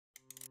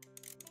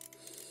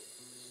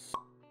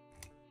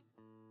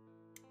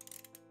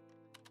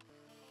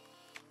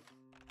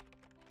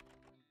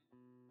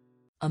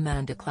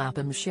Amanda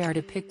Clapham shared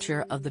a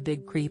picture of the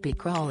big creepy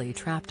crawly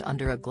trapped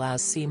under a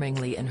glass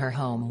seemingly in her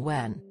home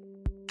when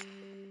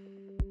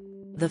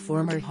the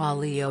former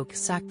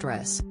Hollyoaks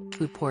actress,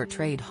 who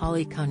portrayed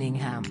Holly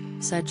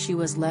Cunningham, said she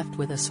was left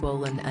with a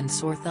swollen and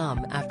sore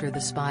thumb after the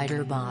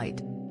spider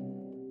bite.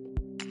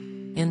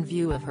 In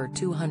view of her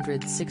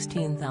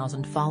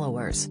 216,000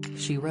 followers,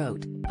 she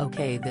wrote,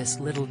 "Okay, this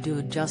little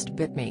dude just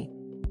bit me.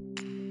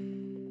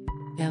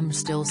 I'm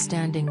still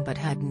standing but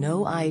had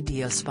no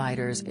idea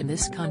spiders in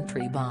this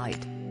country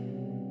bite.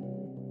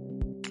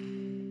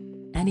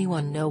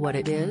 Anyone know what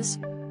it is?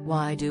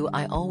 Why do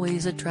I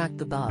always attract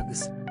the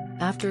bugs?"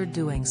 After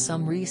doing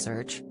some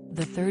research,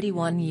 the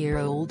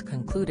 31-year-old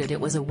concluded it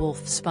was a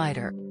wolf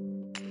spider.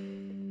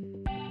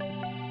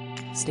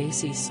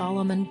 Stacey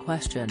Solomon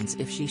questions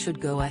if she should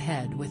go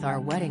ahead with our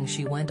wedding.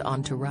 She went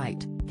on to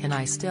write, "Can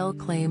I still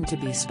claim to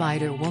be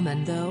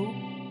Spider-Woman though?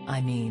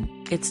 I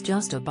mean, it's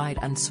just a bite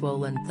and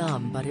swollen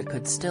thumb, but it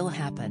could still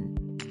happen."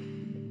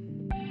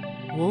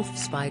 Wolf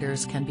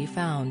spiders can be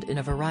found in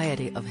a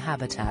variety of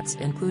habitats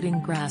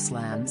including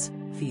grasslands,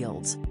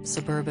 fields,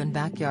 suburban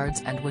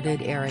backyards and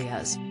wooded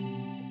areas.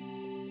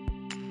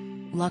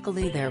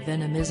 Luckily their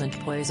venom isn't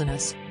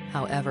poisonous,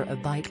 however a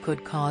bite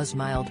could cause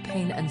mild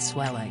pain and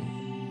swelling.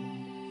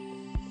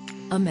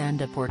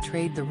 Amanda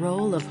portrayed the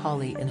role of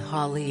Holly in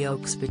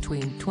Hollyoaks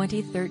between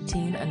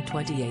 2013 and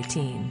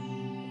 2018.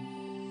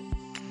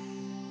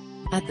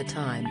 At the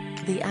time,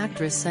 the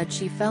actress said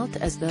she felt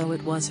as though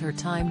it was her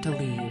time to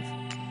leave.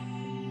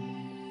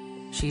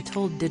 She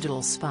told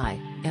Digital Spy,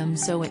 "I'm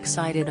so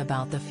excited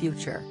about the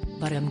future,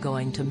 but I'm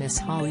going to miss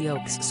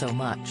Hollyoaks so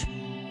much.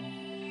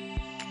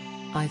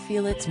 I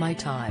feel it's my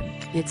time,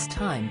 it's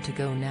time to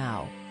go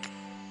now."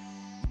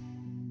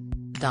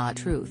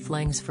 Truth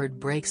Langsford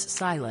breaks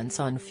silence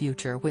on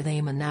future with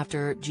Eamon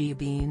after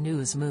GB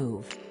News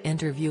move.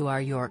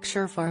 Interviewer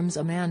Yorkshire Farms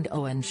Amanda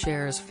Owen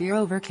shares fear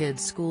over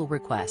kid's school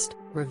request,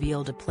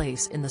 revealed a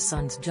place in the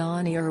Sun's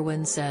Johnny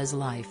Irwin says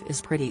life is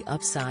pretty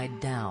upside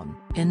down.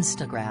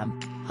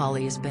 Instagram,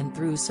 Holly's been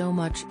through so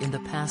much in the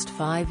past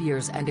 5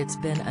 years and it's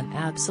been an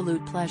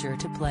absolute pleasure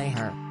to play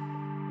her.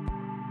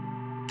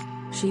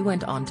 She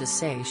went on to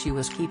say she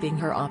was keeping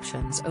her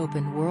options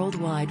open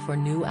worldwide for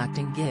new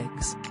acting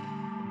gigs.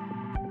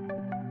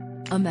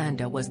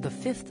 Amanda was the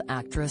 5th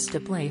actress to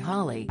play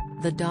Holly,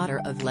 the daughter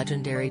of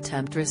legendary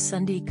temptress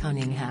Cindy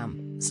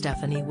Cunningham,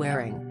 Stephanie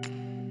Waring.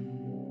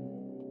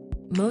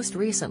 Most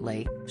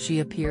recently, she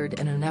appeared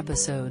in an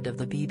episode of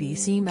the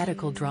BBC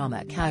medical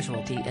drama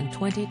Casualty in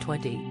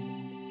 2020.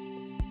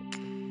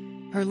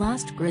 Her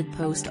last grid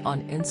post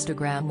on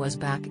Instagram was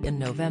back in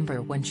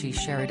November when she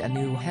shared a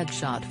new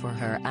headshot for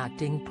her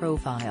acting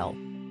profile.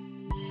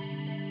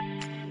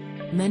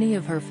 Many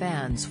of her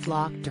fans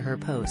flocked to her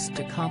post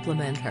to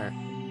compliment her.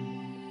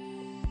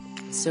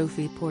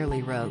 Sophie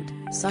Poorley wrote,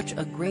 "Such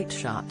a great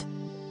shot."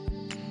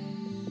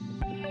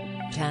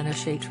 Tana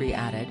Shatri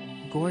added,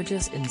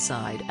 "Gorgeous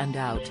inside and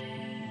out."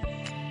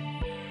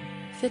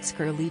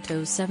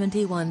 Fitzcarlito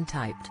 71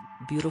 typed,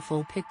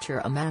 "Beautiful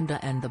picture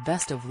Amanda and the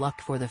best of luck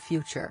for the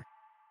future."